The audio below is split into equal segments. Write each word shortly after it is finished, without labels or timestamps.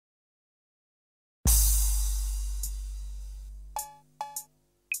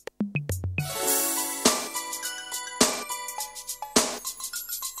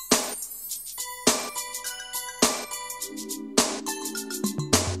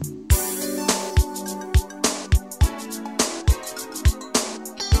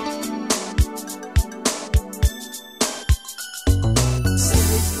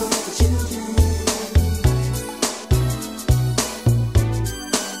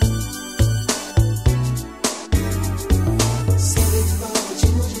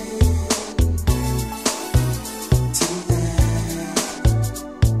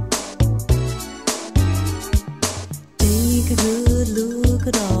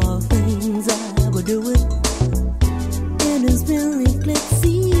do it. It is really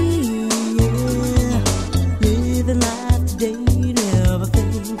glitzy, yeah. Living life today, never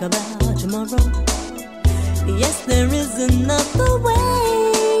think about tomorrow. Yes, there is another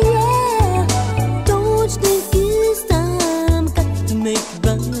way, yeah. Don't you think it's time? Got to make it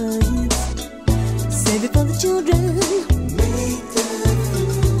right. Save it for the children. Make the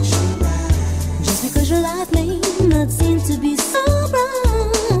future right. Just because your life may not seem to be so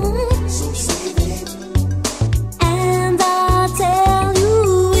bright, so save it. And I tell you,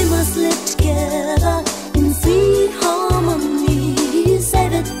 we must live together in sweet harmony.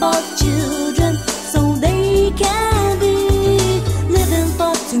 Save it for children so they can be living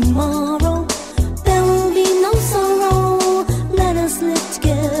for tomorrow. There will be no sorrow. Let us live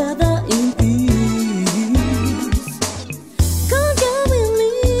together in peace. Come join with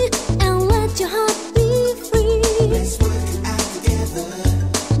me and let your heart be free. Let's work it out together.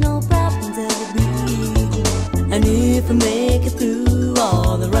 No problems ever be. And if we make it through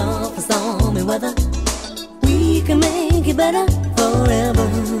all the rough and stormy weather, we can make it better forever.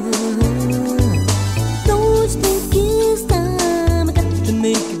 Don't you think it's time? I got to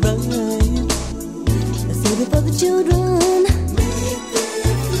make it right. Let's save it for the children. Make the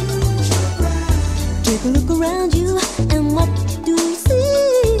future bright. Take a look around you, and what do you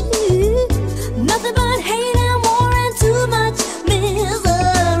see? Nothing but hate and war and too much misery.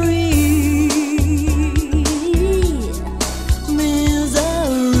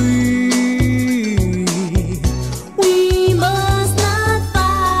 We must not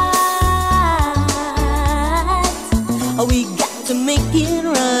fight. We got to make it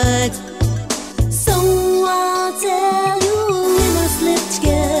right. So I'll tell you, we must live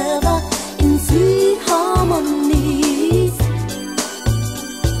together in sweet harmony,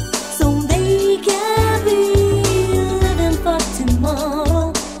 so they can be living for tomorrow.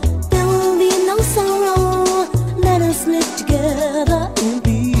 There will be no sorrow. Let us live together in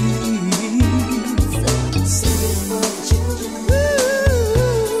peace. Save it for the children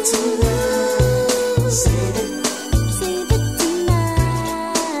tonight. Save it. Save it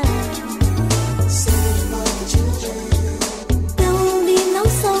tonight. Save it for the children. There will be no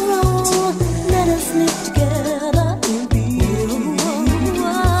sorrow. Let us live together in peace.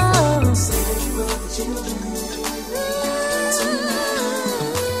 Save it for the children tonight.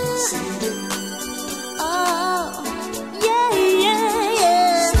 Save it. Oh, yeah, yeah,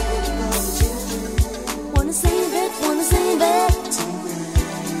 yeah. Save it for the children. Wanna save it, wanna save it.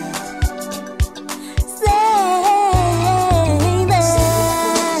 Save it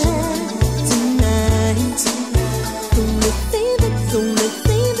tonight. So let's save it, so let's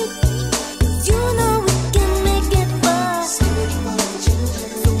save it. 'Cause you know we can make it right. Save it for the children.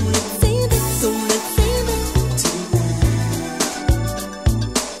 So let's save it, so let's save it tonight.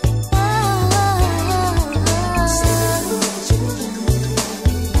 Oh, save it for the children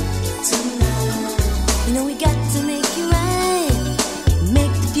tonight. You know we got to make it right.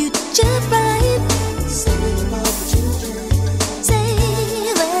 Make the future bright. Save it for the children.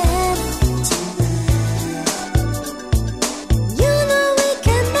 Save it tonight. You know we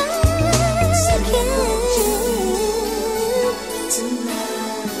can make it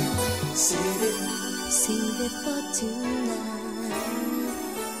tonight. Save it. Save it for tonight.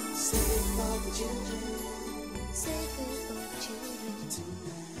 Save it for the children. Save it for the children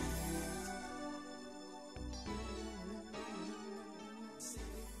tonight.